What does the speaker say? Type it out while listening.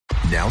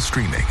Now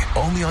streaming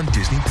only on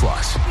Disney+.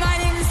 My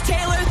name is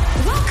Taylor.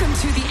 Welcome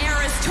to the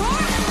Eras Tour.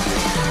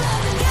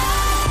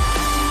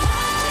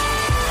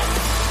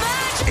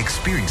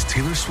 Experience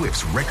Taylor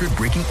Swift's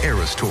record-breaking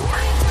Eras Tour.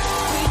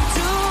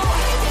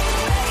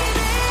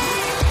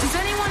 Does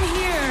anyone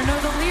here know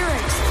the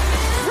lyrics?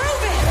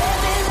 Prove it!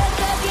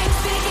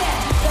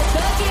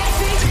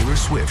 Taylor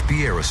Swift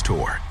The Eras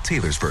Tour,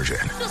 Taylor's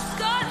version,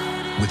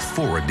 with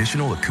 4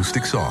 additional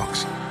acoustic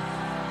songs.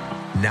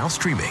 Now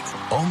streaming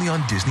only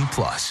on Disney+.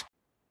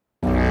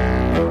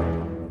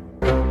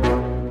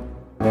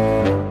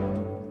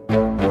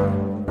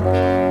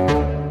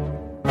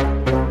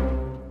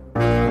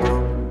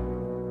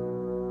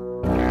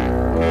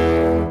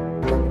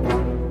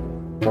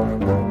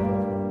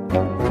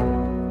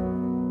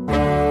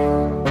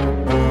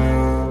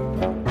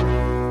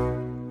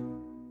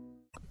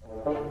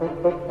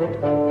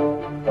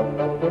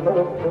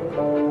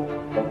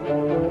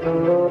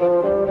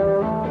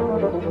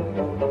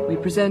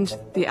 Present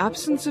The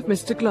Absence of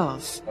Mr.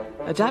 Glass,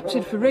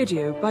 adapted for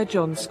radio by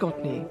John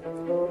Scotney,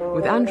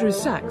 with Andrew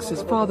Sachs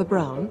as Father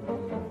Brown,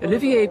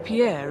 Olivier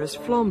Pierre as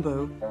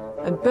Flambeau,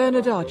 and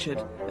Bernard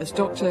Archard as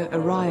Dr.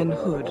 Orion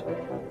Hood.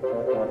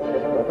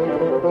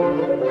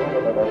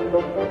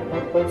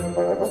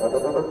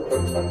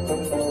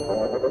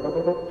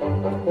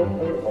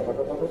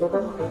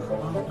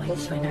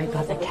 Always when I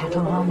got the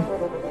kettle on.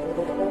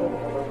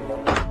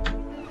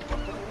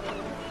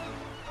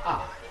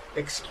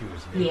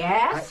 Excuse me.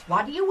 Yes?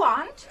 What do you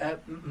want?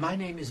 My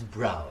name is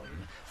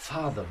Brown,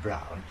 Father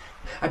Brown.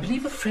 I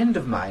believe a friend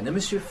of mine, a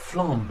Monsieur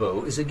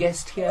Flambeau, is a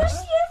guest here.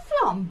 Monsieur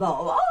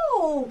Flambeau?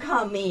 Oh,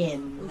 come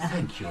in. Oh,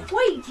 thank you.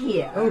 Wait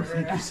here. Oh,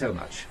 thank you so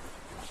much.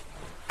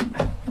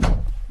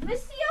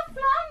 Monsieur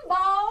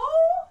Flambeau?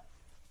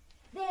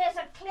 There's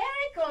a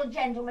clerical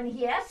gentleman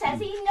here, says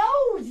he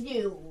knows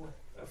you.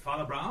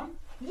 Father Brown?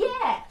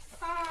 Yes.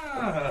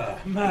 Ah,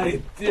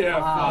 my dear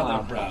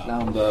Father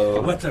Brown.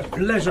 Flambeau. What a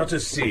pleasure to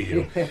see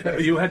you.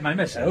 You had my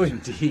message. Oh,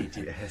 indeed,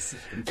 yes.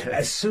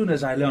 As soon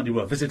as I learned you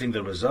were visiting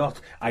the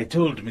resort, I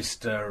told the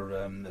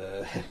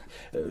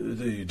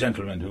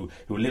gentleman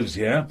who lives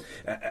here,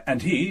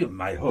 and he,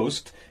 my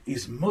host,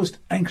 is most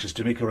anxious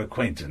to make your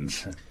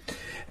acquaintance.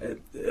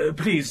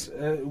 Please,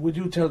 would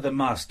you tell the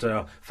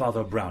master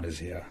Father Brown is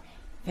here?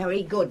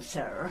 Very good,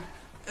 sir.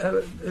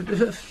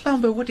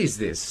 Flambeau, what is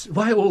this?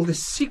 Why all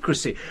this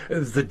secrecy?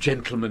 The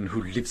gentleman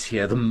who lives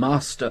here, the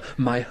master,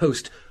 my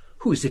host.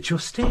 Who is it you're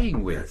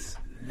staying with?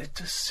 Let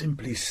us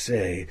simply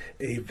say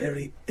a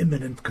very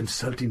eminent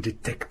consulting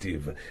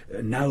detective,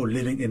 now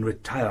living in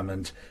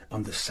retirement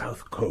on the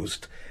south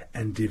coast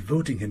and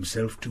devoting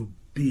himself to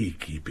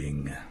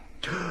beekeeping.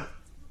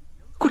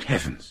 Good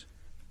heavens!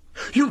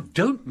 You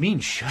don't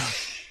mean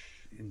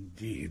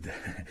Indeed.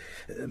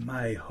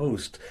 My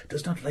host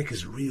does not like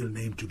his real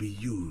name to be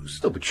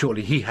used. Oh, but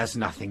surely he has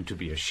nothing to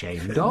be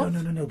ashamed of.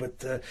 No.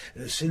 But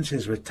since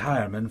his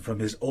retirement from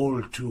his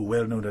all too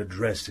well-known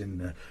address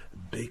in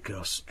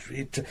Baker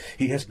Street,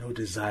 he has no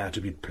desire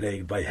to be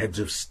plagued by heads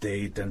of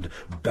state and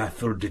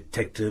baffled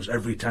detectives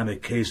every time a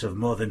case of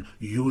more than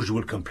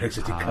usual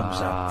complexity comes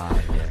up.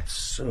 Yes.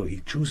 So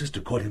he chooses to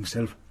call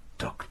himself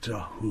Dr.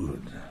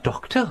 Hood.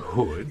 Dr.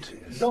 Hood?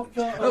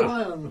 Dr.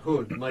 Orion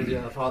Hood, my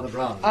dear Father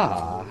Brown.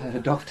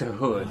 Dr.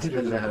 Hood.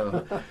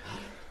 Hello.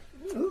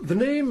 The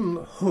name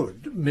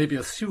Hood may be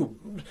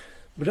assumed,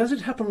 but as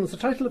it happens, the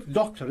title of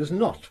doctor is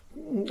not.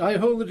 I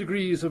hold the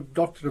degrees of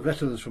Doctor of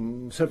Letters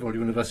from several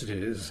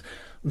universities,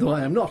 though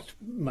I am not,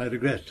 my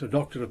regret, a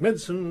Doctor of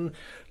Medicine,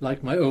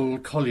 like my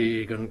old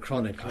colleague and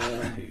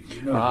chronicler.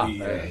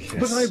 Yes.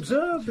 But I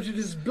observe that it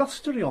is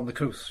blustery on the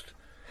coast.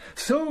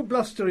 So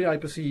blustery, I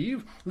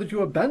perceive, that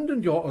you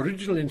abandoned your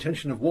original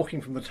intention of walking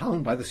from the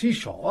town by the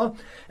seashore,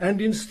 and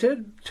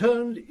instead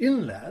turned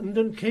inland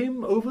and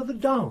came over the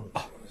downs.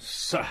 Oh,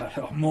 sir,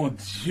 oh, mon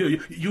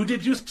Dieu, you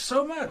deduced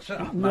so much.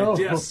 No. My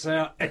dear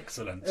sir,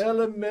 excellent.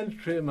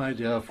 Elementary, my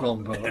dear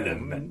Flambeau.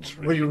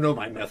 Elementary. Well, you know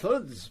my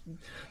methods.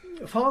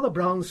 Father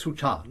Brown's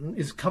soutane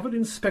is covered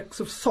in specks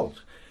of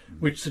salt,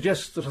 which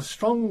suggests that a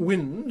strong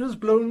wind has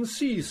blown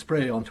sea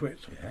spray onto it.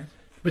 Yes?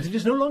 But it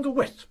is no longer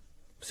wet,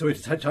 so it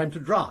has had time to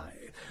dry.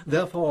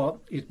 Therefore,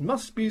 it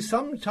must be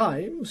some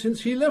time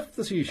since he left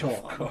the seashore.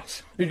 Of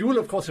course. You will,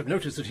 of course, have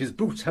noticed that his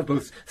boots have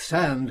both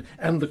sand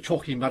and the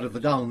chalky mud of the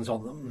downs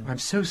on them. I'm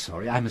so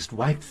sorry, I must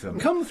wipe them.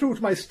 Come through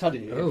to my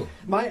study. Oh.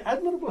 My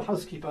admirable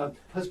housekeeper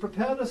has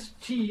prepared us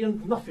tea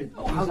and muffins.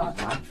 Oh, how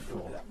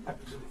delightful.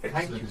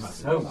 Thank you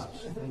so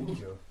much. Thank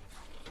you.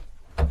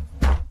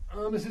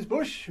 Mrs.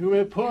 Bush, you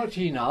may pour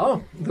tea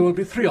now. There will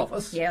be 3 of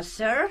us. Yes,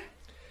 sir.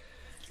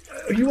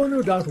 You are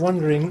no doubt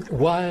wondering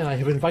why I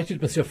have invited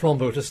Monsieur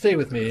Flambeau to stay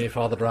with me,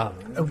 Father Brown.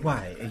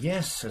 Why,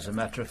 yes, as a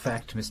matter of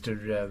fact,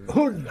 Mr.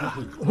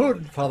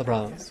 Hood, Father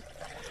Brown.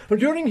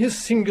 During his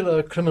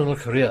singular criminal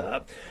career,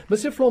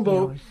 Monsieur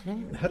Flambeau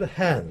had a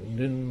hand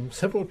in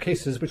several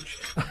cases which,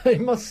 I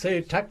must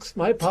say, taxed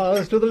my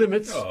powers to the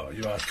limits. Oh,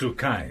 you are too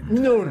kind.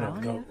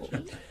 No.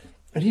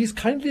 And he's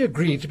kindly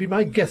agreed to be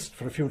my guest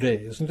for a few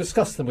days and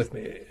discuss them with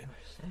me.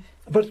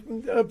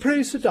 But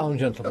pray sit down,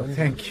 gentlemen. Oh,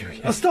 thank you.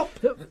 Yes. Stop!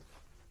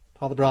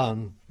 Father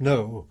Brown,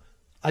 no.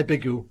 I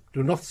beg you,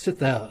 do not sit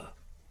there.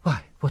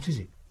 Why, what is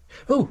it?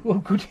 Oh,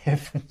 good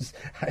heavens.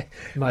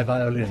 My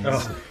violins.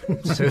 Oh,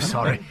 so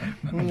sorry.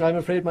 I'm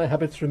afraid my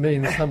habits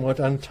remain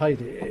somewhat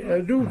untidy.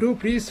 Do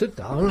please sit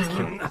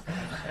down.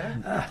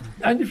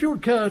 And if you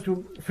would care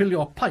to fill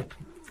your pipe,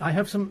 I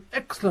have some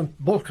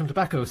excellent Balkan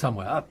tobacco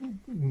somewhere.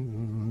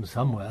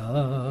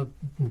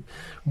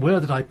 Where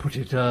did I put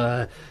it?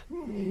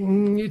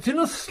 It's in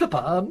a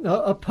slipper,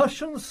 a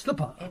Persian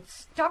slipper.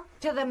 It's stuck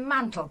to the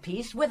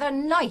mantelpiece with a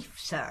knife,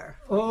 sir.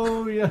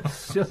 Oh,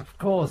 yes, of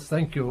course,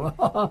 thank you.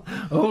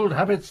 Old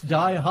habits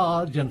die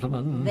hard,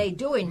 gentlemen. They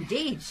do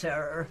indeed,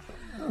 sir.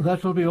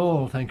 That will be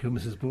all, thank you,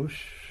 Mrs.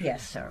 Bush.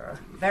 Yes, sir.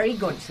 Very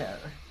good, sir.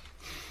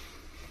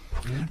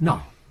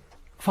 Now,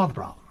 Father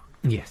Brown.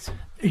 Yes.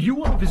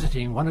 You are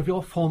visiting one of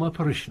your former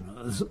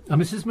parishioners, a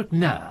Mrs.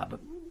 McNabb,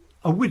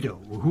 a widow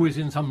who is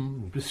in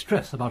some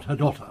distress about her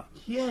daughter.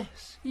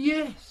 Yes.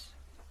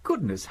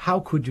 Goodness, how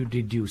could you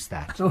deduce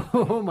that?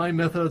 Oh, my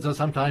methods are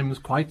sometimes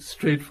quite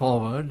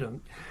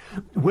straightforward.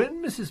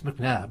 When Mrs.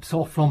 McNabb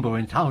saw Flambeau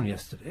in town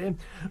yesterday,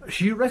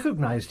 she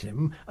recognized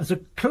him as a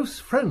close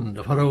friend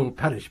of her old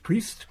parish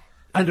priest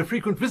and a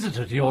frequent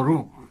visitor to your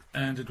room.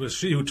 And it was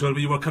she who told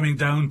me you were coming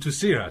down to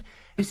see her.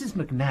 Mrs.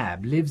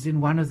 McNabb lives in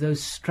one of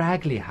those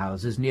straggly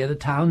houses near the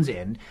town's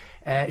end.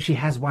 She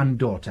has one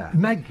daughter.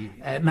 Maggie?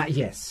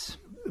 Yes.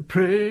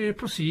 Pray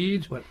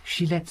proceed. Well,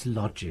 she lets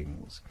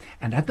lodgings,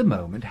 and at the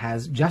moment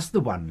has just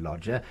the one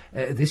lodger,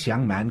 this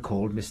young man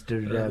called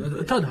Mr.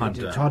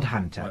 Todhunter.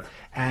 Todhunter,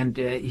 and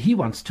he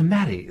wants to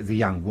marry the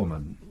young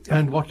woman.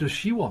 And what does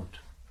she want?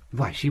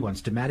 Why, she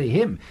wants to marry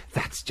him.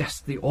 That's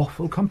just the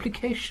awful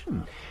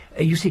complication.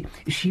 You see,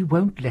 she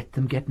won't let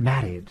them get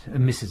married.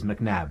 Mrs.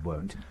 McNabb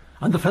won't.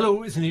 And the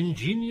fellow is an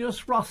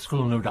ingenious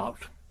rascal, no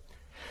doubt.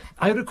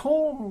 I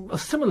recall a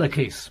similar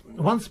case,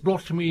 once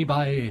brought to me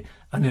by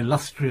an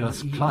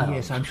illustrious client.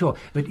 Yes, I'm sure.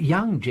 But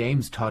young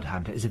James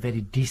Todhunter is a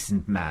very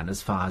decent man,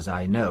 as far as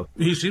I know.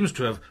 He seems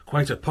to have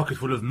quite a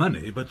pocketful of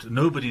money, but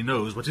nobody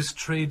knows what his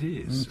trade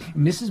is.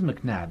 Mrs.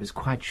 McNabb is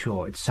quite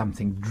sure it's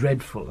something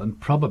dreadful and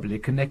probably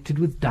connected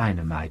with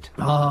dynamite.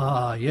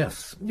 Ah,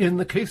 yes. In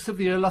the case of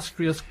the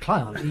illustrious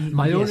client,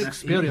 my own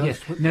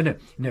experience... Yes.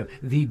 No.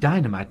 The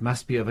dynamite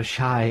must be of a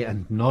shy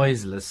and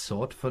noiseless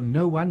sort, for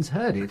no one's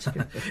heard it.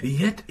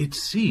 Yet it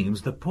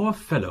seems the poor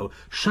fellow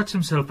shuts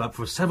himself up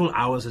for several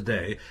hours a day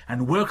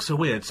and works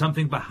away at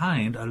something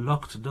behind a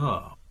locked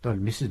door. Well,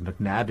 Mrs.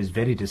 McNabb is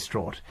very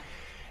distraught.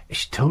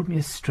 She told me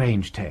a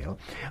strange tale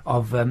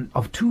of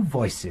two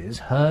voices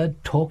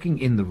heard talking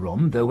in the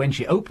room, though when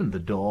she opened the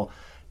door,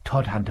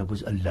 Todhunter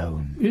was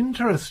alone.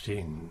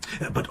 Interesting.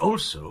 But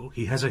also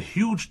he has a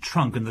huge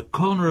trunk in the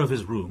corner of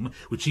his room,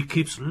 which he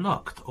keeps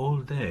locked all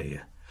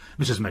day.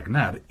 Mrs.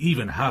 McNabb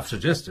even half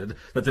suggested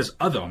that this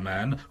other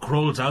man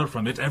crawls out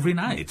from it every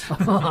night.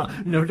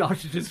 No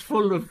doubt it is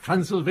full of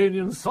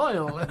Transylvanian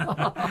soil.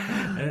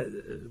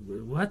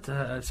 What?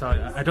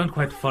 Sorry, I don't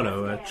quite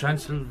follow.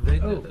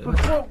 Transylvania...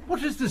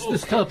 What is this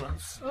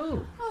disturbance?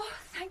 Oh,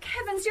 thank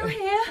heavens you're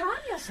here. Calm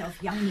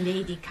yourself, young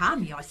lady,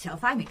 calm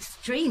yourself. I'm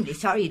extremely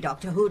sorry,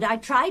 Dr. Hood. I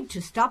tried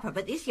to stop her,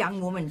 but this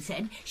young woman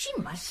said she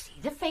must see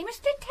the famous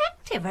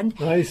detective, and...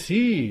 I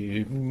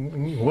see.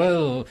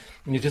 Well,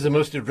 it is a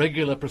most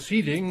irregular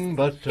proceeding,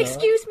 but...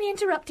 Excuse me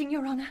interrupting,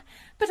 Your Honour,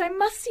 but I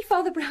must see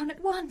Father Brown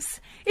at once.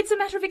 It's a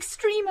matter of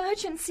extreme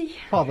urgency.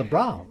 Father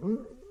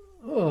Brown?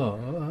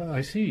 Oh,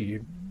 I see.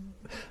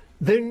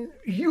 Then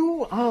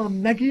you are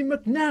Maggie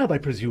McNabb, I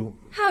presume?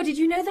 How did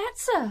you know that,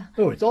 sir?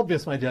 Oh, it's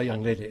obvious, my dear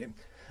young lady.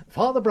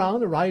 Father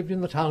Brown arrived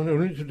in the town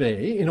only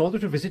today in order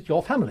to visit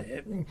your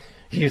family.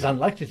 He is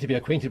unlikely to be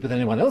acquainted with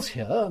anyone else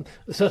here,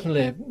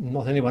 certainly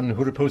not anyone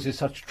who reposes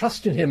such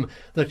trust in him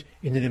that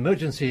in an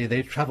emergency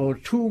they travel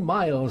 2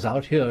 miles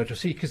out here to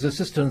seek his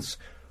assistance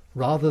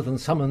rather than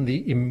summon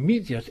the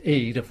immediate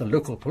aid of the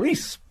local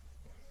police.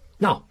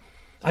 Now,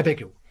 I beg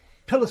you,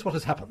 tell us what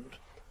has happened.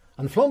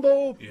 And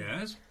Flambeau...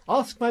 Yes?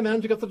 Ask my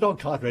man to get the dog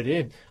cart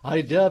ready.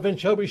 I dare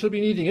venture we shall be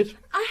needing it.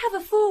 I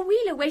have a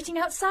 4-wheeler waiting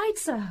outside,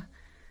 sir.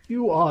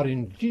 You are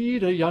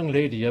indeed a young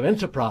lady of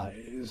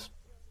enterprise.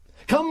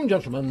 Come,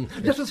 gentlemen,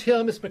 let us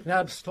hear Miss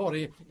McNabb's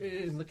story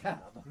in the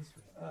cab.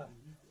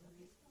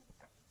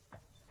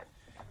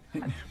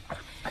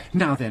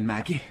 Now then,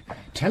 Maggie,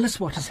 tell us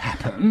what has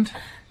happened.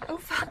 Oh,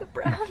 Father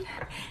Brown,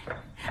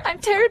 I'm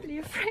terribly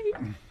afraid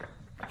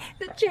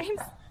that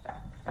James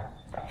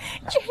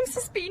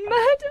has been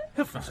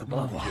murdered.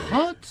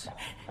 What?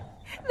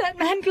 That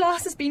man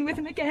Glass has been with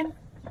him again.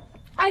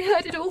 I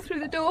heard it all through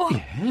the door.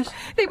 Yes?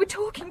 They were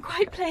talking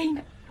quite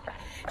plain.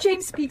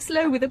 James speaks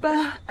low with a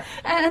burr,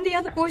 and the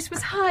other voice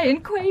was high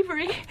and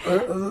quavery.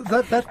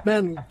 That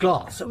man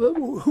Glass,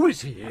 who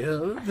is he?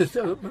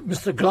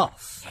 Mr.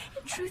 Glass?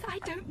 In truth, I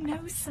don't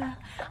know, sir.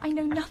 I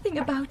know nothing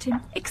about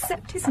him,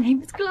 except his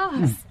name is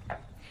Glass.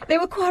 They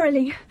were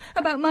quarrelling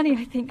about money,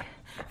 I think,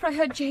 for I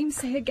heard James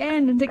say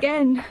again and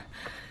again,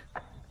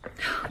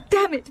 "Oh,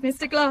 damn it,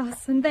 Mr.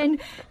 Glass," and then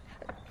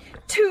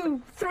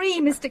 2, 3,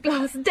 Mr.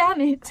 Glass,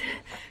 damn it.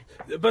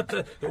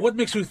 But what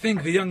makes you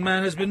think the young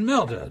man has been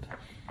murdered?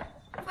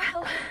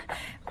 Well,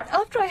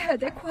 after I heard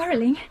their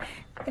quarrelling,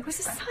 there was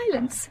a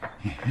silence.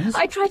 Yes?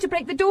 I tried to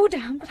break the door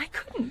down, but I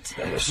couldn't.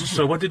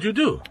 So what did you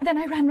do? Then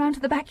I ran round to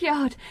the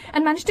backyard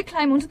and managed to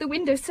climb onto the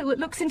windowsill that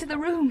looks into the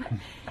room.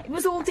 It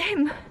was all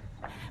dim,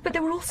 but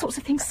there were all sorts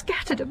of things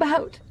scattered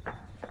about.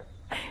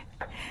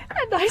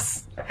 And I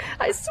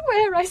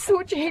swear I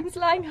saw James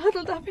lying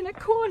huddled up in a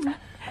corner,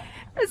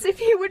 as if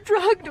he were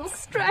drugged or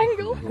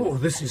strangled. Oh,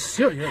 this is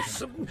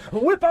serious.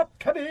 Whip up,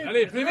 cabby!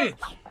 Allez, plus vite!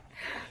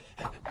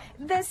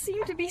 There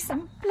seemed to be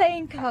some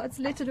playing cards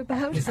littered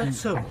about. Is that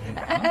so?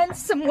 And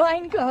some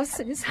wine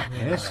glasses.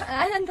 Yes.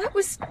 And that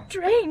was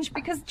strange,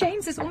 because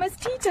James is almost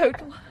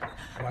teetotal.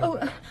 Oh,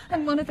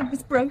 and one of them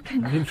was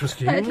broken.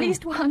 Interesting. At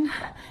least one.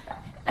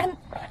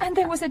 And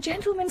there was a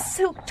gentleman's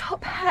silk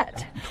top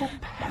hat. Top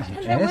hat,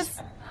 And there was...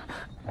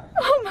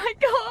 Oh, my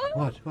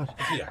God! What?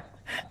 Here.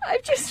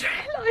 I've just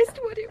realised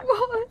what it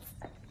was.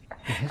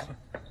 Yes.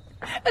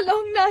 A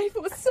long knife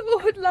or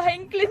sword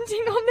lying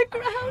glinting on the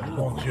ground.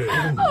 Mon Dieu.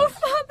 Oh,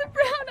 Father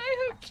Brown,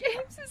 I hope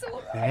James is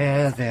all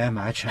right. There,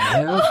 my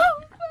child.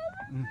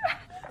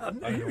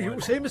 Oh, You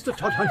say Mr.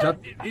 Todhunter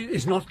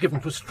is not given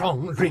to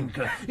strong drink.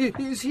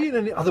 Is he in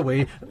any other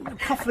way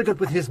profligate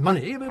with his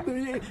money?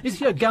 Is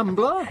he a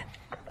gambler?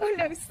 oh,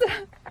 no,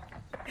 sir.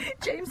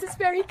 James is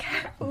very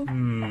careful.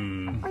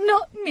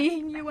 Not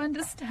mean, you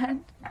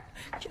understand.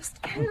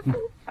 Just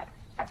careful.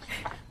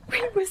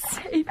 We were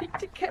saving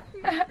to get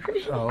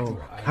married. Oh,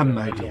 come,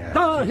 my dear.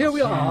 Ah, here we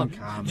are.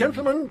 Come.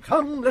 Gentlemen,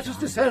 come, let us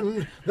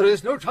descend. There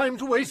is no time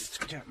to waste.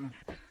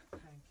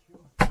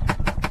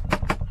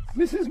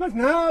 Mrs.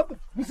 McNabb!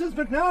 Mrs.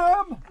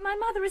 McNabb! My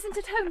mother isn't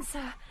at home,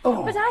 sir.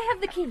 Oh. But I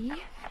have the key.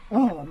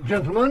 Oh,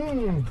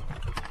 gentlemen.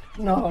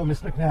 Now,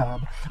 Miss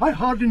McNabb, I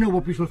hardly know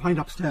what we shall find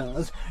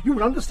upstairs. You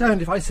will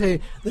understand if I say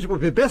that it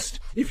would be best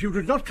if you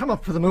did not come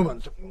up for the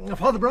moment.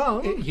 Father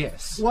Brown?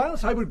 Yes.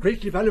 Whilst I would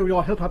greatly value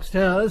your help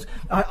upstairs,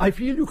 I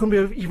feel you can be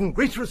of even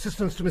greater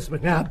assistance to Miss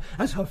McNabb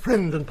as her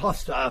friend and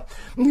pastor.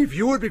 If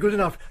you would be good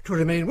enough to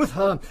remain with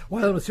her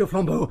while Monsieur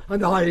Flambeau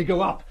and I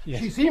go up. Yes.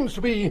 She seems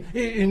to be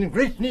in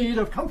great need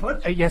of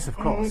comfort. Yes, of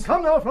course.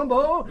 Come now,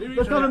 Flambeau.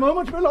 There's not a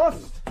moment to be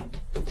lost.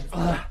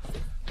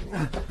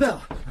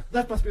 There.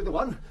 That must be the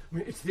one.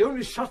 It's the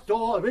only shut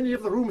door of any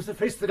of the rooms that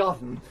face the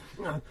garden.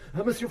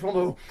 Monsieur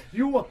Flambeau,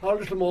 you are a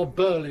little more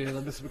burly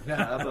than Miss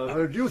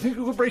McNabb. Do you think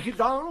you could break it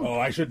down? Oh,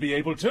 I should be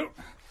able to.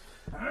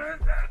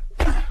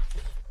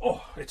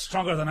 Oh, it's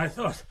stronger than I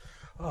thought.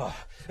 Oh,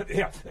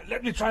 here,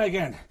 let me try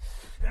again.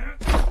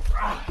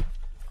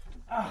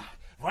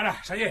 Voilà,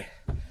 ça y est.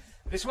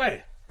 This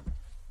way.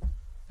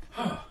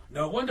 Oh,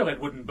 no wonder it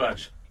wouldn't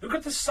budge. Look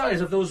at the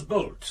size of those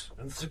bolts.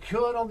 And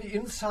secured on the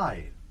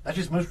inside. That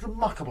is most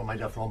remarkable, my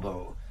dear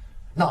Flambeau.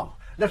 Now,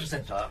 let us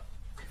enter.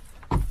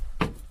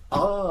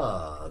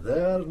 Ah,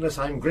 there, unless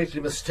I'm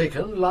greatly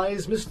mistaken,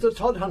 lies Mr.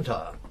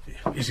 Todhunter.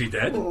 Is he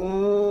dead?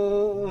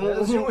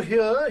 As you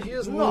hear, he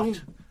is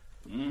not.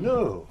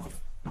 No.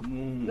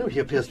 No, he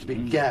appears to be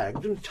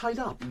gagged and tied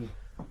up.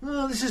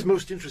 Oh, this is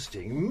most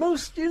interesting.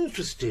 Most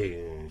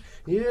interesting.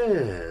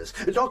 Yes.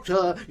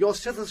 Doctor, your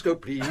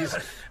stethoscope, please.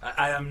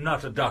 I am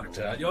not a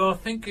doctor. You're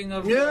thinking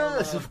of...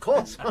 Yes, of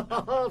course.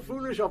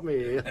 Foolish of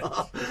me.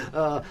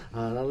 Now,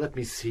 let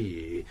me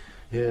see.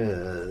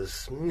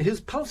 Yes. His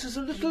pulse is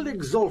a little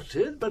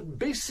exalted, but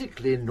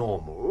basically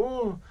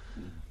normal.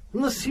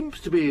 There seems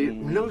to be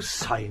no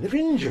sign of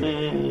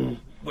injury.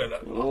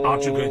 Well,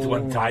 aren't you going to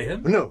untie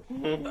him? No.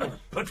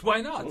 But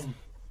why not?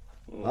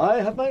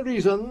 I have my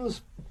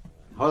reasons.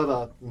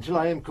 However, until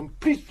I am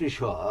completely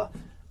sure,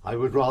 I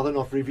would rather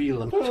not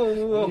reveal them.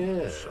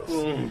 Yes.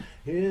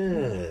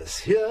 Yes.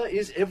 Here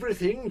is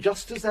everything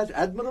just as that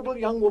admirable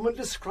young woman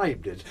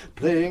described it.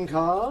 Playing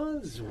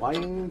cards,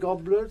 wine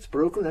goblets,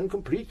 broken and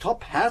complete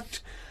top hat.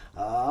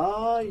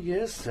 Ah,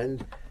 yes,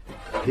 and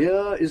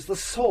here is the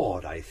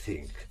sword, I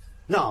think.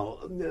 Now,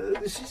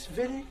 this is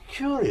very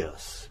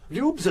curious. Do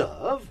you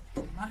observe?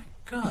 My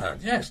God,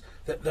 yes.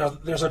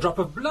 There's a drop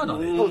of blood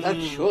on it. Oh, that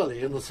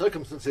surely, in the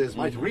circumstances,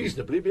 might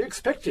reasonably be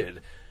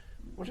expected.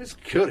 What is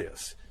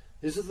curious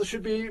is that there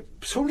should be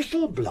so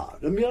little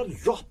blood, a mere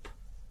drop.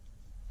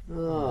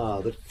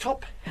 Ah, the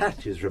top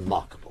hat is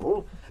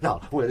remarkable.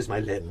 Now, where is my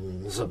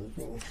lens?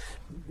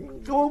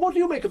 What do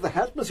you make of the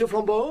hat, Monsieur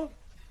Flambeau?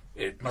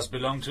 It must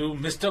belong to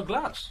Mr.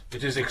 Glass.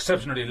 It is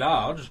exceptionally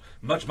large,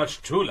 much,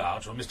 much too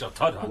large for Mr.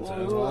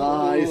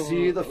 Todhunter. I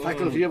see the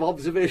faculty of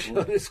observation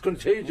is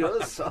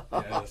contagious.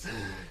 Yes.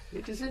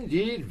 It is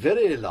indeed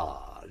very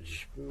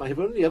large. I have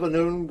only ever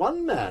known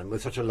one man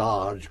with such a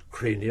large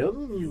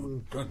cranium.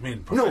 You don't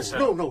mean Professor...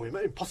 No,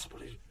 impossible.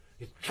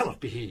 It cannot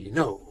be he,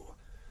 no.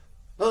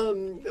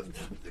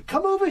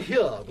 Come over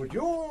here, would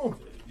you?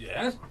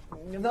 Yes?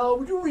 Now,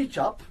 would you reach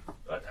up?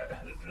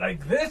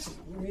 Like this?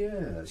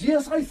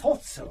 Yes, I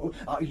thought so.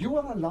 You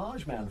are a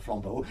large man,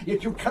 Flambeau,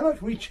 yet you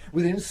cannot reach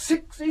within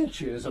 6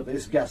 inches of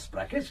this gas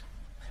bracket.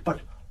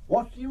 But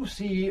what do you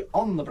see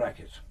on the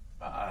bracket?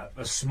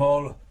 A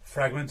small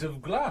fragment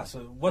of glass.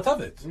 What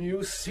of it?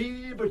 You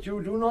see, but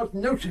you do not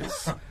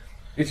notice.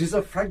 It is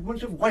a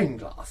fragment of wine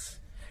glass.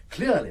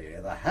 Clearly,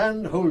 the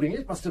hand holding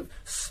it must have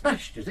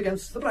smashed it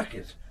against the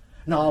bracket.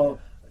 Now,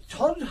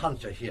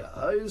 Todhunter here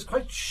is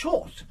quite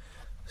short,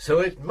 so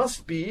it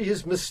must be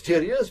his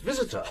mysterious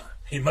visitor.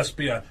 He must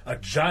be a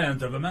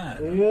giant of a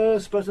man.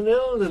 Yes, but an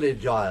elderly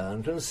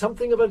giant and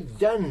something of a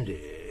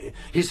dandy.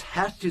 His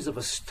hat is of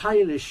a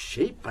stylish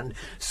shape and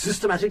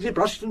systematically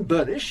brushed and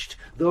burnished,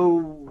 though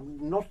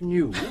not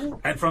new.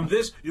 And from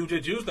this you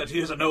deduce that he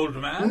is an old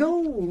man?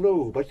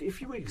 No, but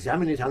if you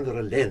examine it under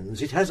a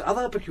lens, it has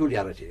other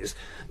peculiarities.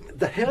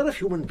 The hair of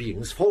human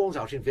beings falls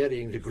out in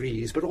varying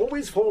degrees, but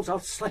always falls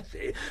out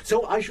slightly,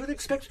 so I should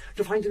expect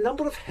to find a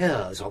number of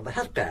hairs on the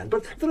hatband,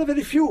 but there are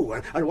very few,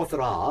 and what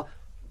there are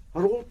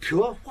all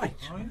pure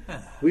white,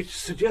 which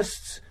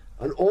suggests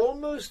an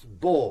almost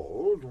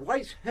bald,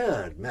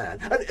 white-haired man,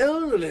 an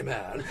elderly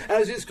man,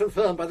 as is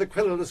confirmed by the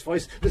querulous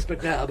voice Miss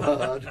McNabb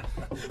heard.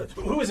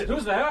 Who is it?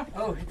 Who's there?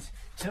 Oh, it's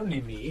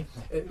only me.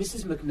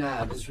 Mrs.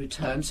 McNabb has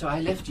returned, so I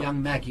left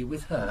young Maggie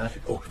with her.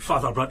 Oh,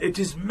 Father Brown, it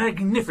is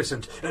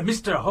magnificent.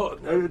 Mr.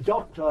 Hood...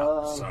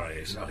 Doctor...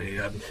 Sorry.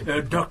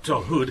 Dr.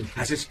 Hood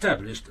has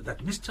established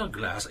that Mr.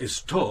 Glass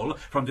is tall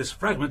from this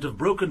fragment of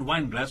broken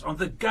wineglass on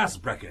the gas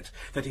bracket,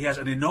 that he has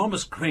an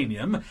enormous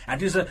cranium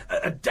and is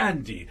a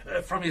dandy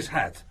from his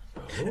hat.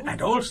 Oh.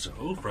 And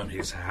also, from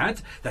his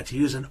hat, that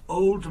he is an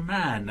old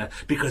man,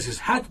 because his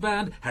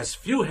hatband has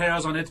few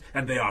hairs on it,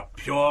 and they are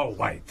pure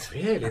white.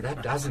 Really,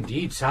 that does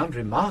indeed sound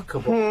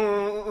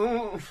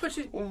remarkable. But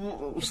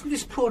isn't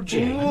this poor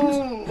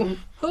James?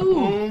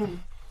 Oh,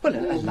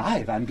 well,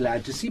 alive, I'm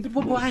glad to see,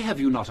 but why have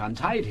you not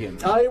untied him?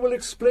 I will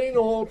explain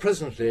all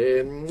presently.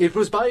 It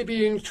was by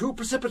being too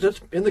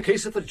precipitate in the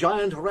case of the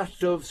giant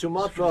rat of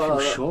Sumatra.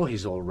 I'm sure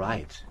he's all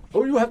right.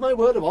 Oh, you have my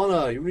word of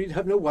honour. You need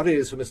have no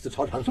worries for Mr.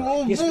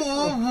 Todhunter. Yes,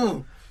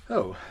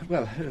 oh,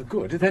 well,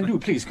 good. Then do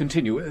please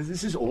continue.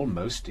 This is all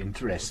most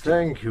interesting.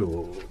 Thank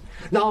you.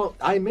 Now,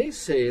 I may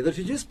say that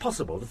it is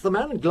possible that the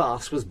man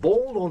Glass was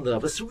bald or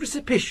nervous through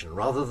dissipation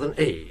rather than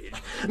age.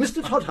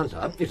 Mr.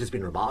 Todhunter, it has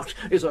been remarked,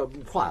 is a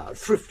quiet,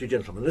 thrifty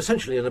gentleman,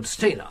 essentially an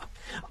abstainer.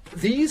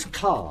 These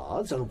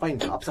cards and wine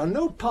cups are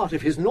no part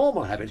of his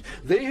normal habit.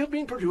 They have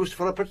been produced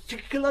for a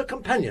particular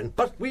companion,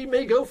 but we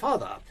may go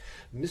farther.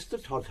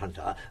 Mr.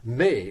 Todhunter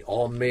may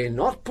or may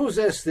not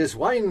possess this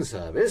wine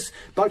service,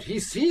 but he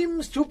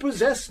seems to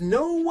possess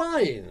no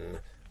wine.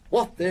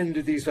 What, then,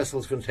 did these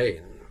vessels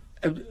contain?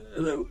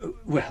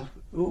 Well,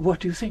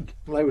 what do you think?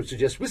 Well, I would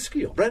suggest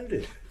whiskey or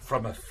brandy.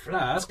 From a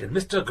flask in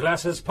Mr.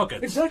 Glass's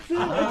pocket. Exactly.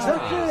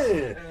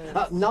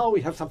 Now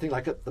we have something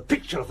like the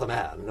picture of the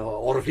man,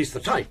 or at least the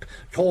type.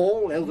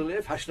 Tall, elderly,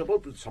 fashionable,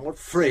 but somewhat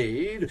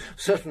frayed,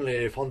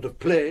 certainly fond of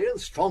play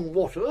and strong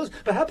waters,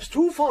 perhaps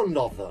too fond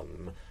of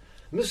them.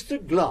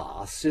 Mr.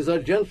 Glass is a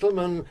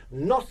gentleman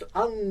not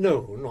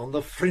unknown on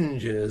the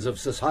fringes of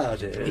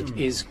society. It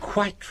is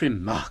quite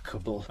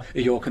remarkable,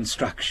 your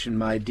construction,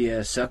 my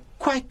dear sir.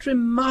 Quite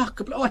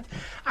remarkable. Oh,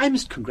 I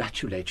must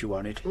congratulate you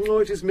on it. Oh,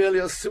 it is merely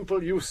a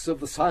simple use of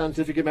the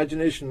scientific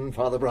imagination,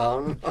 Father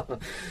Brown.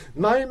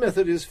 My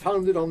method is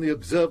founded on the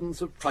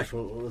observance of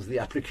trifles, the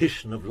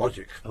application of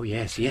logic. Oh,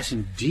 yes,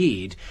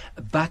 indeed.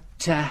 But,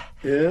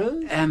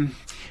 Yes?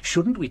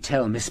 Shouldn't we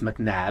tell Miss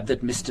McNabb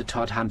that Mr.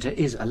 Todhunter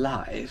is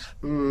alive?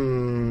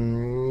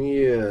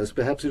 Yes,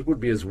 perhaps it would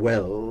be as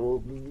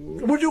well.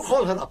 Would you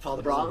call her up,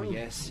 Father Brown? Oh,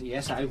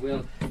 yes, I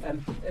will.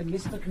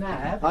 Miss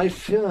McNabb? I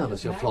fear,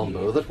 Monsieur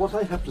Flambeau, that what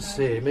I have to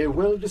say may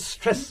well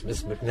distress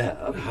Miss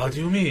McNabb. How do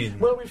you mean?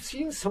 Well, we've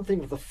seen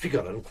something of the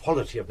figure and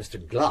quality of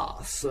Mr.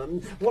 Glass.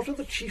 What are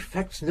the chief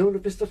facts known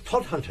of Mr.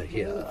 Todhunter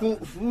here?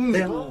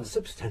 They are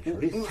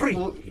substantially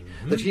three.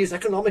 That he is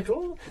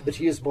economical, that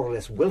he is more or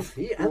less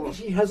wealthy, and that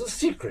he has a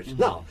secret.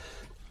 Now,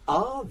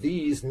 are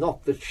these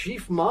not the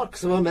chief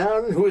marks of a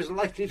man who is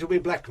likely to be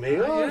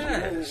blackmailed?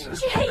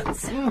 Yes.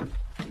 James!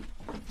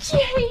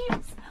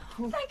 James!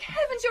 Thank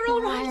heavens you're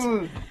all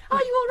right. Are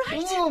you all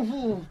right?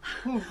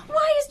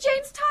 Why is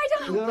James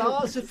tied up? There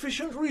are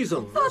sufficient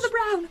reasons. Father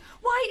Brown,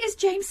 why is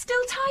James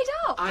still tied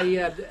up?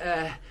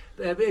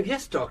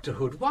 Yes, Dr.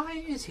 Hood,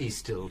 why is he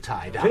still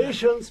tied up?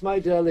 Patience, my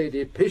dear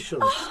lady,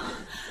 patience.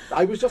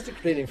 I was just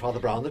explaining, Father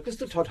Brown, that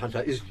Mr.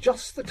 Todhunter is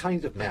just the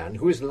kind of man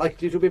who is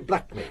likely to be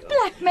blackmailed.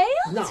 Blackmailed?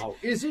 Now,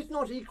 is it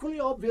not equally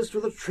obvious to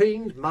the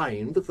trained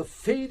mind that the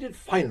faded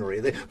finery,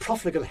 the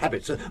profligate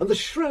habits, and the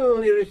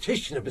shrill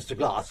irritation of Mr.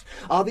 Glass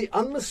are the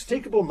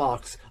unmistakable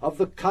marks of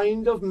the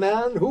kind of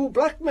man who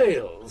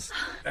blackmails?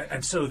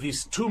 And so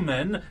these two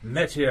men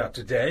met here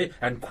today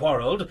and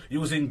quarrelled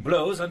using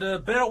blows and a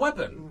bare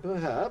weapon.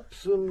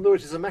 Perhaps, though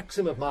it is a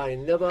maxim of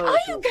mine never... Are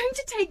you going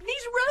to take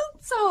these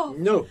ropes off?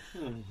 No.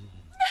 No.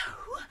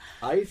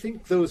 I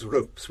think those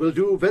ropes will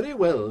do very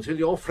well till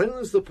your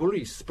friends the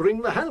police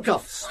bring the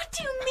handcuffs. What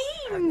do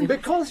you mean?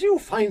 Because you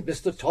find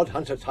Mr.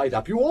 Todhunter tied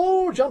up, you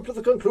all jump to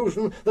the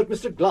conclusion that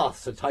Mr.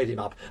 Glass had tied him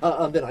up,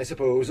 and then, I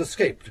suppose,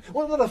 escaped.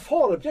 Well, there are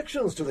 4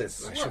 objections to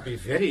this. I should be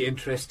very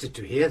interested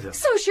to hear them.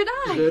 So should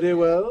I. Very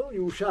well,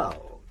 you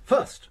shall.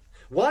 First,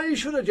 why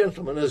should a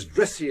gentleman as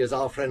dressy as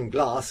our friend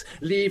Glass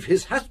leave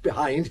his hat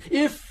behind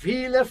if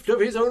he left of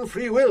his own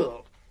free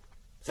will?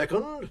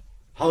 Second,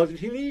 how did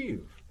he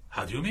leave?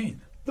 How do you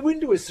mean? The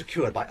window is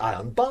secured by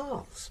iron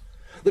bars.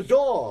 The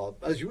door,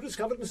 as you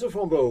discovered, Mr.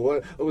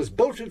 Flambeau, was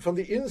bolted from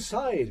the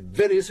inside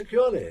very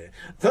securely.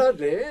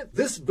 Thirdly,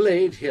 this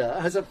blade here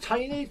has a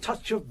tiny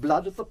touch of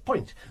blood at the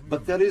point,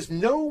 but there is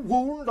no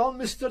wound on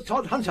Mr.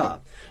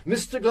 Todhunter.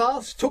 Mr.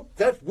 Glass took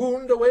that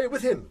wound away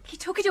with him. He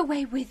took it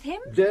away with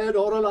him? Dead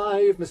or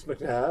alive, Miss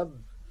McNabb.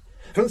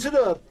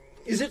 Consider,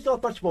 is it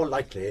not much more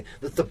likely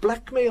that the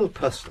blackmail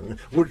person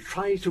would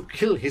try to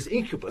kill his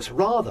incubus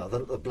rather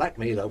than the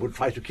blackmailer would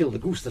try to kill the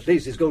goose that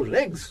lays his golden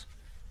eggs?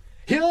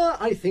 Here,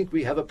 I think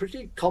we have a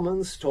pretty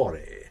common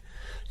story.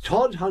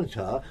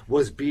 Todhunter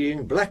was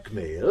being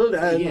blackmailed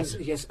and...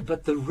 Yes,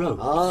 but the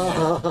ropes...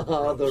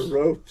 Ah, the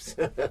ropes.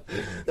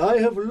 I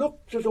have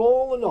looked at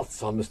all the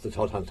knots on Mr.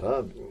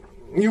 Todhunter.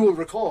 You will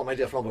recall, my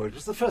dear Flambeau, it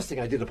was the first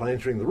thing I did upon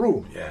entering the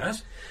room.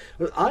 Yes?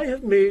 Well, I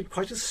have made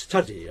quite a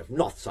study of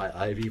knots.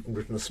 I've even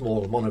written a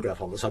small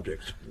monograph on the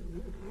subject.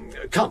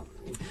 Come.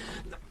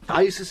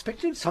 I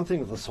suspected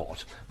something of the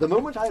sort the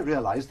moment I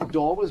realized the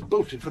door was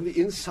bolted from the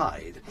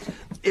inside.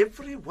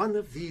 Every one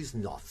of these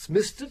knots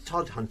Mr.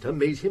 Todhunter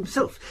made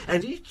himself,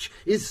 and each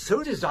is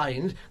so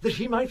designed that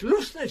he might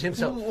loosen it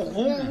himself.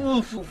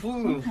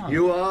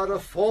 You are a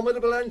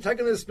formidable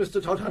antagonist,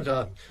 Mr.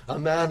 Todhunter, a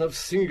man of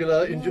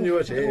singular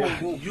ingenuity.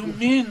 You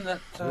mean that...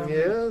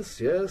 Yes,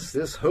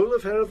 this whole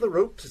affair of the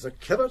ropes is a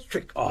clever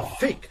trick, a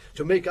fake,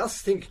 to make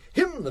us think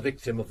him the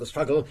victim of the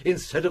struggle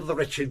instead of the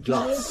wretched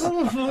Glass.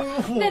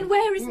 Then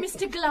where is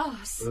Mr.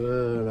 Glass?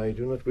 Well, I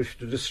do not wish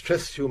to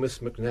distress you, Miss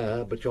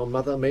McNabb, but your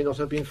mother may not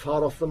have been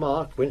far off the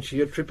mark when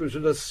she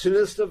attributed a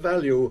sinister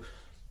value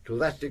to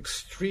that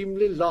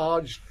extremely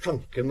large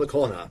trunk in the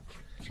corner.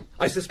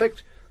 I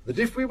suspect that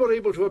if we were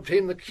able to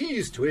obtain the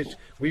keys to it,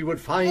 we would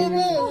find...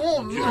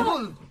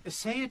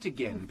 Say it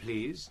again,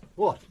 please.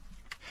 What?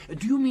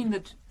 Do you mean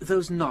that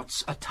those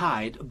knots are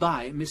tied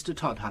by Mr.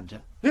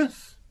 Todhunter?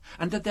 Yes.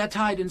 And that they're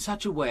tied in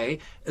such a way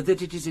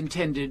that it is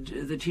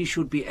intended that he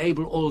should be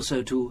able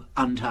also to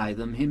untie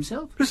them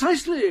himself?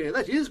 Precisely.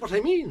 That is what I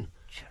mean.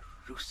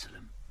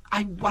 Jerusalem.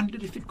 I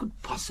wondered if it could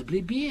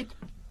possibly be it.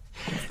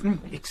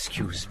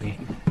 Excuse me.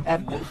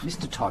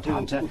 Mr.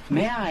 Todhunter,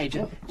 may I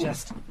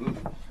just...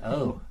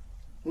 Oh,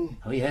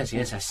 yes,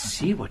 I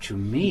see what you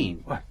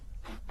mean.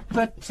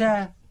 But,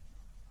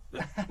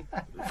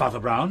 Father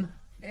Brown?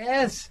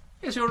 Yes,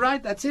 you're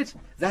right, that's it.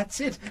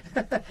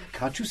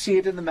 Can't you see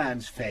it in the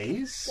man's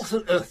face? What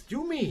on earth do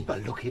you mean?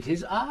 But look at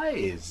his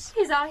eyes.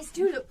 His eyes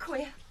do look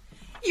queer.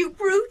 You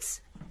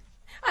brutes!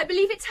 I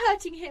believe it's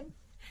hurting him.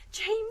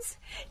 James,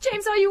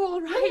 are you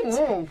all right?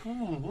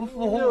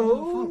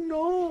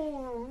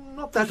 No,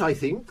 not that, I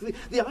think.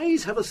 The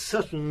eyes have a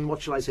certain,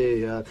 what shall I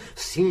say,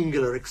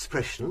 singular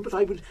expression, but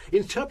I would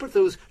interpret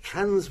those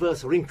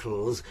transverse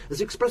wrinkles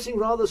as expressing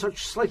rather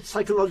such slight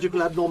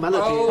psychological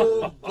abnormality.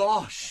 Oh,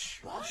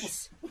 bosh!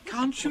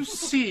 Can't you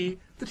see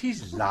that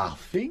he's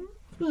laughing?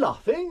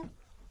 Laughing?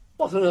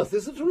 What on earth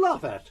is there to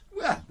laugh at?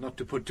 Well, not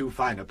to put too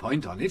fine a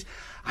point on it,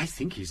 I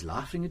think he's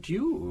laughing at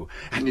you.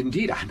 And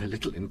indeed, I'm a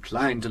little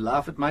inclined to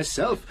laugh at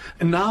myself.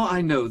 And now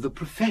I know the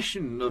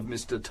profession of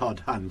Mr.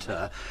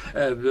 Todhunter,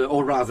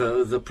 or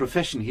rather, the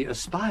profession he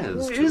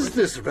aspires to. Is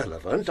this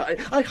relevant?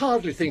 I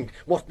hardly think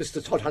what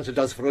Mr. Todhunter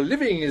does for a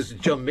living is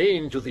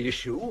germane to the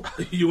issue.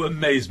 You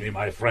amaze me,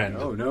 my friend.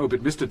 Oh, no,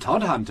 but Mr.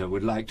 Todhunter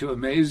would like to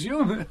amaze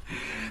you.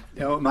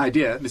 Oh, my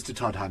dear Mr.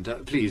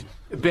 Todhunter, please,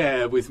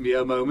 bear with me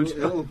a moment.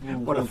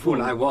 What a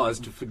fool I was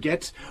to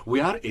forget we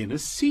are in a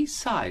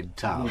seaside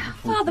town.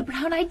 Father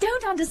Brown, I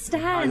don't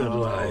understand.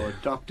 Oh,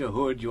 Dr.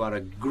 Hood, you are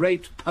a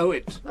great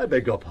poet. I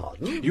beg your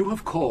pardon? You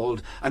have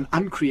called an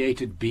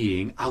uncreated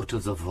being out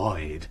of the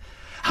void.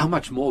 How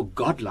much more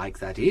godlike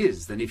that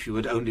is than if you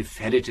had only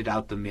ferreted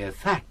out the mere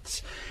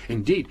facts.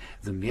 Indeed,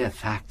 the mere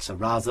facts are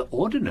rather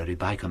ordinary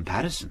by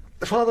comparison.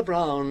 Father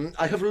Brown,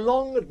 I have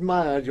long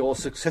admired your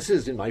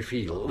successes in my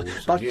field,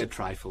 but... Mere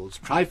trifles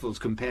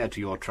compared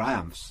to your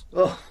triumphs.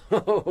 Oh,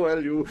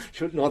 well, you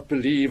should not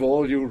believe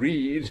all you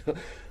read.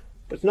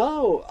 But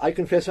now, I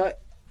confess,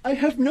 I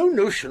have no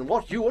notion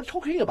what you are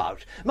talking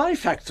about. My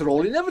facts are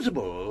all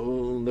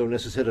inevitable, though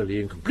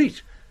necessarily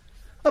incomplete.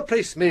 A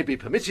place may be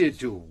permitted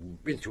to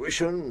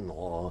intuition,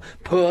 or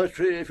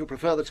poetry, if you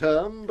prefer the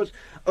term, but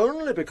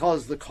only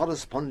because the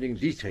corresponding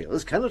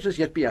details cannot as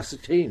yet be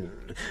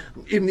ascertained,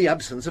 in the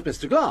absence of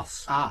Mr.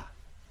 Glass. Ah,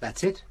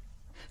 that's it.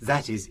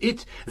 That is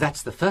it.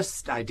 That's the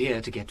first idea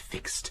to get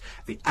fixed.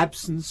 The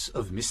absence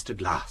of Mr.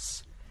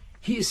 Glass.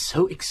 He is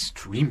so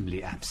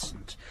extremely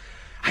absent.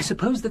 I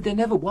suppose that there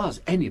never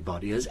was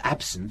anybody as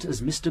absent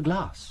as Mr.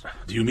 Glass.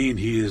 Do you mean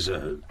he is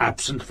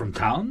absent from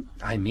town?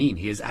 I mean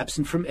he is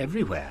absent from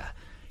everywhere.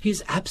 He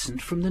is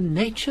absent from the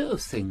nature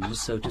of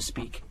things, so to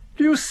speak.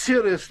 Do you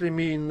seriously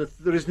mean that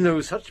there is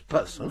no such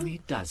person?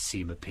 It does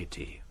seem a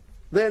pity.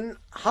 Then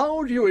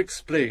how do you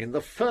explain the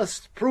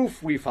first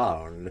proof we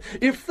found?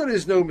 If there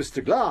is no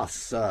Mr.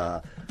 Glass,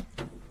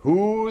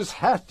 whose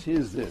hat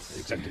is this?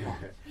 Exactly.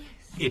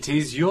 It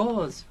is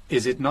yours,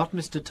 is it not,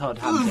 Mr.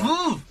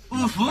 Todhunter?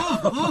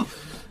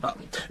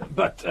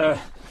 But,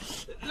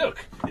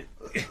 look,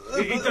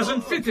 It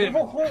doesn't fit him.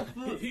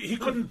 He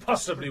couldn't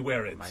possibly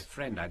wear it. My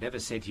friend, I never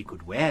said he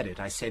could wear it.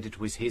 I said it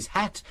was his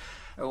hat.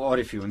 Or,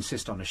 if you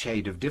insist on a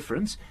shade of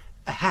difference,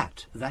 a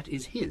hat that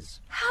is his.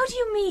 How do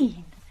you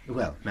mean?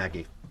 Well,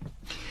 Maggie,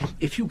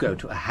 if you go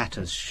to a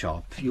hatter's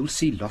shop, you'll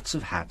see lots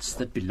of hats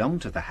that belong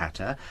to the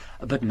hatter,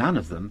 but none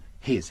of them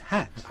his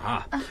hat.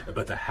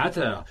 But the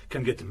hatter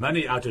can get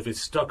money out of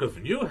his stock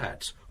of new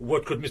hats.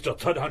 What could Mr.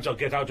 Todhunter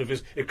get out of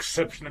his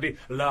exceptionally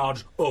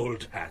large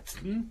old hat?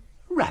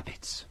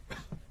 Rabbits.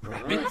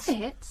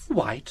 Rabbits?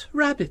 White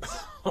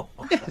rabbits.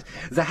 Yes.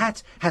 The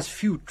hat has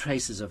few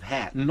traces of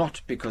hair,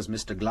 not because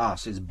Mr.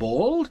 Glass is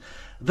bald,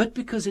 but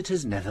because it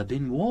has never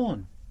been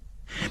worn.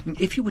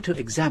 If you were to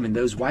examine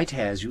those white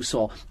hairs you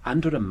saw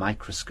under a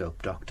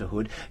microscope, Dr.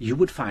 Hood, you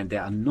would find they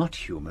are not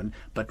human,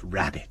 but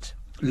rabbit,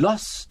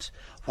 lost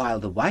while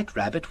the white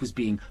rabbit was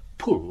being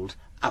pulled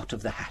out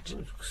of the hat.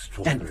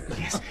 And,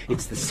 yes,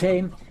 it's the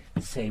same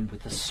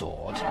with the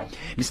sword.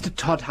 Mr.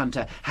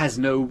 Todhunter has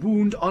no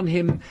wound on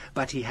him,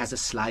 but he has a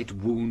slight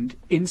wound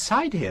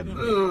inside him.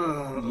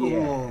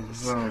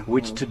 Yes,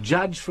 which, to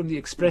judge from the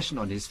expression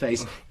on his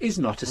face, is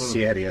not a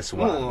serious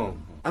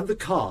one. And the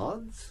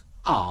cards?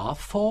 Are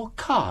for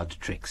card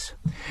tricks.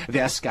 They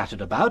are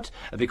scattered about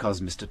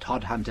because Mr.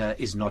 Todhunter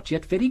is not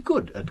yet very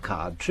good at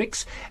card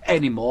tricks,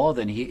 any more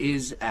than he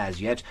is, as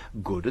yet,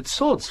 good at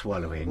sword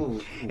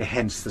swallowing.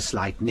 Hence the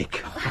slight nick.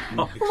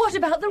 What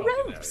about the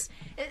ropes?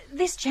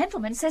 This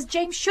gentleman says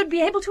James should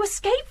be able to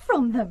escape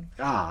from them.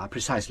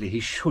 Precisely,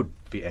 he should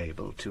be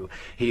able to.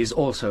 He is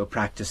also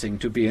practising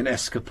to be an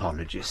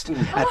escapologist.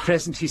 At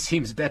present he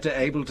seems better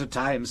able to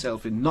tie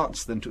himself in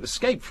knots than to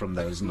escape from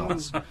those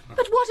knots.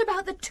 But what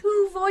about the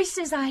two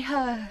voices I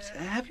heard?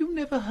 Have you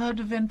never heard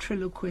a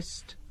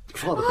ventriloquist?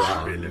 Father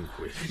Brown,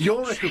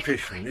 your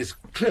reputation is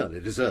clearly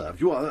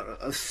deserved. You are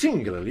a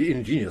singularly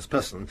ingenious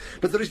person,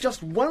 but there is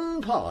just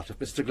one part of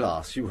Mr.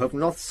 Glass you have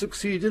not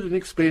succeeded in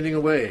explaining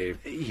away.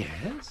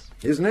 Yes?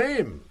 His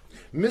name.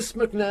 Miss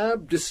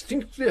McNabb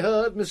distinctly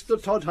heard Mr.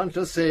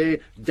 Todhunter say,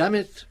 "Damn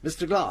it,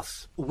 Mr.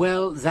 Glass."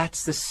 Well,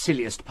 that's the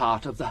silliest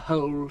part of the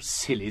whole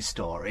silly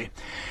story.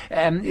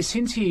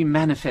 Since he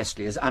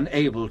manifestly is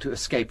unable to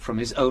escape from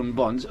his own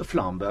bonds,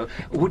 Flambeau,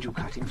 would you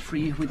cut him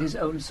free with his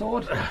own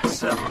sword?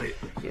 Certainly.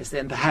 Yes,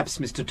 then perhaps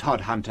Mr.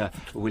 Todhunter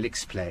will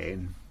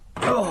explain.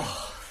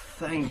 Oh,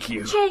 thank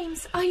you.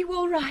 James, are you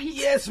all right?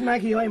 Yes,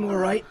 Maggie, I'm all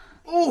right.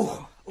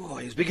 Oh,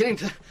 I was beginning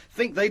to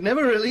think they'd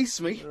never release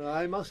me.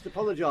 I must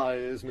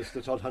apologise,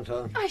 Mr.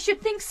 Todhunter. I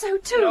should think so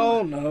too.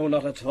 Oh, no,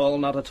 not at all,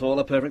 not at all.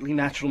 A perfectly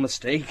natural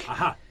mistake.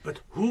 But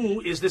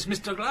who is this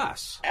Mr.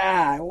 Glass?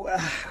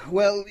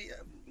 Well,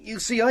 you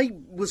see, I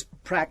was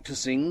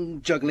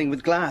practising juggling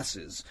with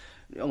glasses.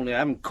 Only I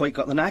haven't quite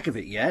got the knack of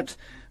it yet.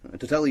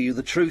 To tell you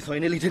the truth, I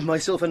nearly did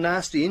myself a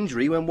nasty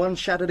injury when one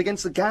shattered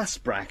against the gas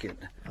bracket.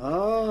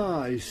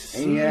 I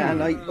see. Yeah,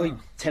 and I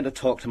tend to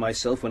talk to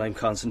myself when I'm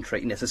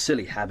concentrating. It's a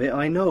silly habit,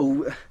 I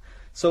know.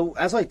 So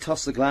as I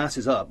toss the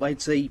glasses up,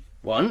 I'd say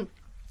 1,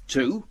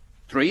 2,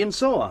 3, and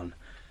so on.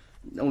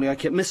 Only I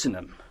kept missing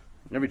them.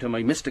 And every time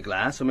I missed a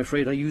glass, I'm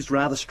afraid I used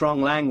rather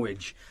strong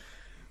language.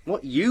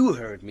 What you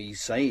heard me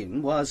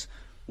saying was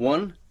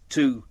 1,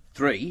 2,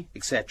 3,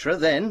 etc.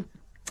 Then,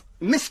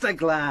 missed a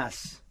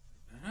glass.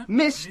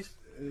 Missed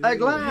a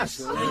glass.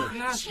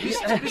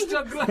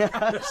 Mr. Glass.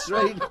 That's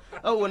right.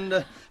 Oh,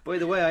 and by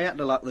the way, I had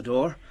to lock the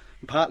door.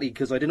 Partly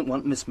because I didn't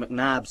want Miss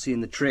McNabb seeing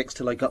the tricks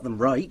till I got them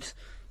right.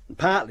 And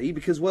partly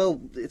because,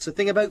 well, it's a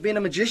thing about being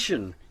a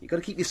magician. You got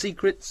to keep your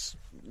secrets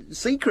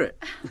secret.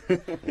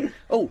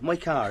 Oh, my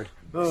card.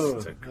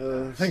 Oh,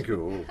 thank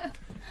you.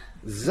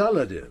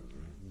 Zaladin,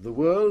 the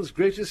world's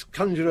greatest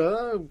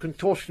conjurer,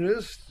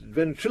 contortionist,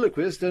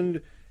 ventriloquist,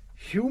 and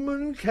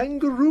human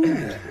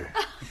kangaroo.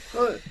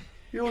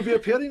 You will be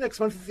appearing next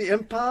month at the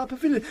Empire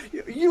Pavilion.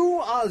 You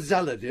are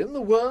Zaladin,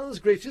 the world's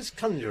greatest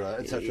conjurer,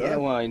 etc. Yeah,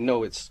 well, I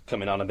know it's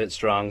coming on a bit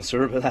strong,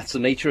 sir, but that's the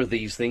nature of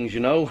these things, you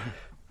know.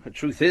 The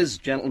truth is,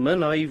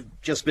 gentlemen, I've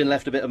just been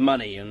left a bit of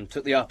money and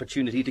took the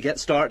opportunity to get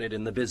started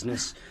in the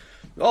business.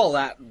 All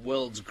that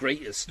world's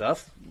greatest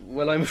stuff,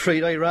 well, I'm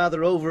afraid I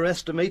rather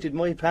overestimated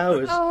my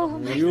powers. Oh,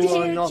 my You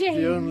dear are not James.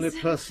 the only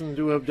person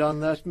to have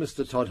done that,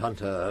 Mr.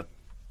 Todhunter.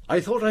 I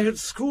thought I had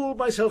schooled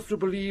myself to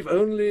believe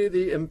only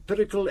the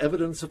empirical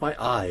evidence of my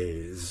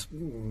eyes,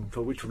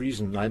 for which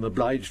reason I am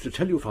obliged to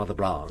tell you, Father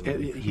Brown,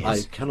 yes.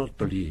 I cannot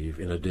believe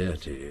in a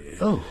deity.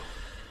 Oh.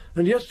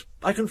 And yet,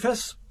 I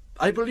confess,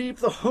 I believed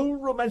the whole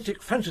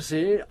romantic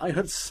fantasy I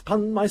had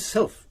spun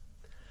myself.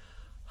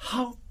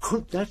 How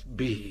could that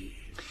be?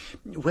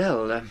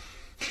 Well,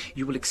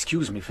 you will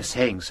excuse me for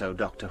saying so,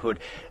 Dr. Hood,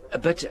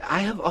 but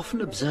I have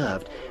often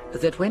observed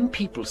that when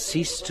people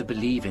cease to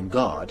believe in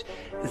God,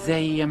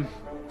 they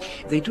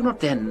do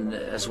not then,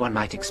 as one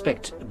might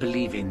expect,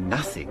 believe in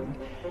nothing.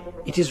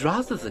 It is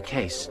rather the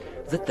case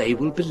that they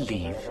will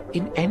believe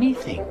in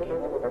anything.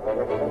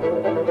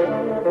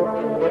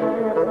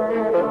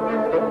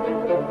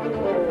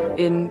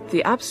 In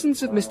The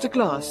Absence of Mr.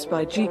 Glass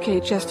by G.K.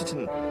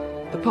 Chesterton,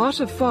 the part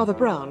of Father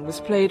Brown was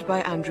played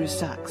by Andrew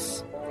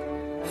Sachs.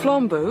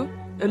 Flambeau,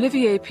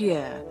 Olivier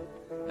Pierre.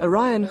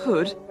 Orion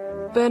Hood,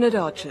 Bernard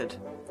Archard.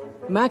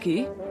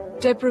 Maggie,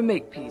 Deborah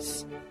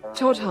Makepeace.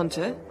 Todd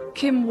Hunter,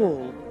 Kim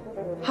Wall.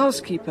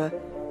 Housekeeper,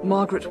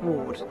 Margaret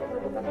Ward.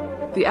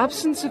 The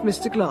Absence of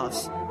Mr.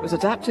 Glass was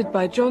adapted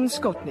by John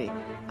Scotney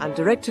and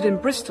directed in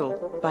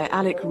Bristol by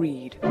Alec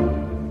Reed.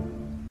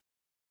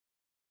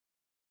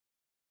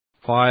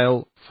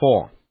 File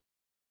 4.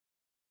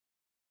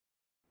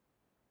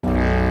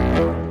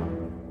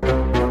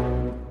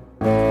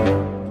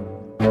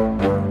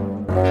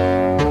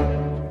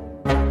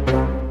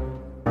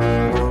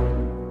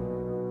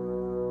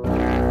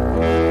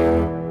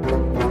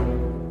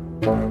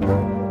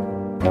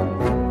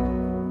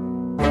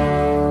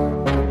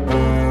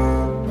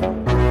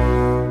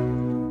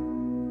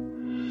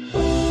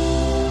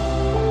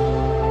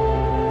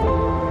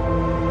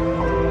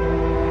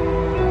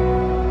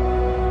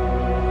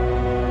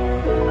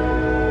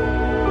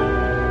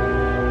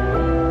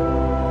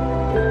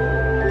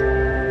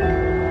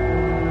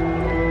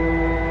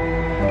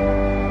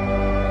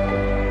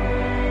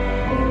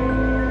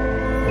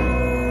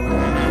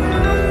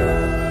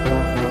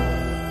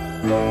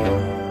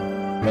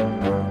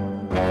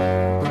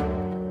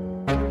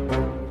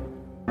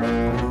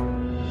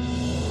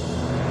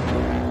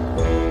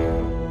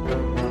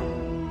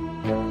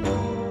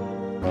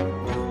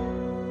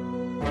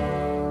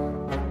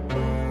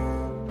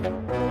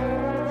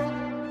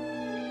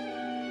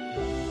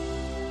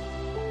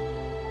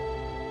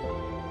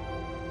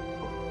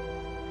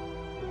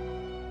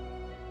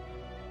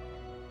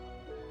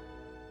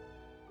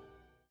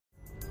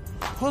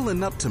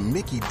 Pulling up to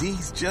Mickey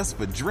D's just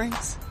for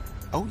drinks?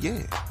 Oh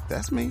yeah,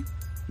 that's me.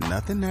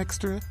 Nothing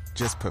extra,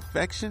 just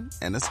perfection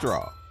and a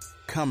straw.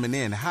 Coming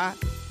in hot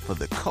for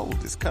the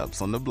coldest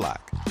cups on the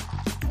block.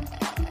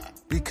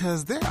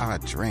 Because there are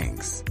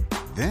drinks.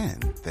 Then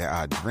there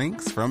are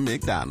drinks from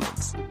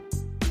McDonald's.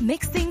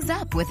 Mix things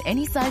up with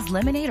any size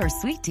lemonade or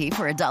sweet tea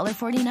for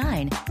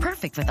 $1.49.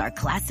 Perfect with our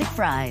classic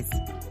fries.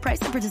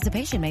 Price and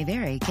participation may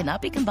vary.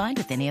 Cannot be combined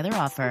with any other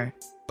offer.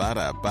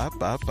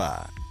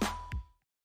 Ba-da-ba-ba-ba.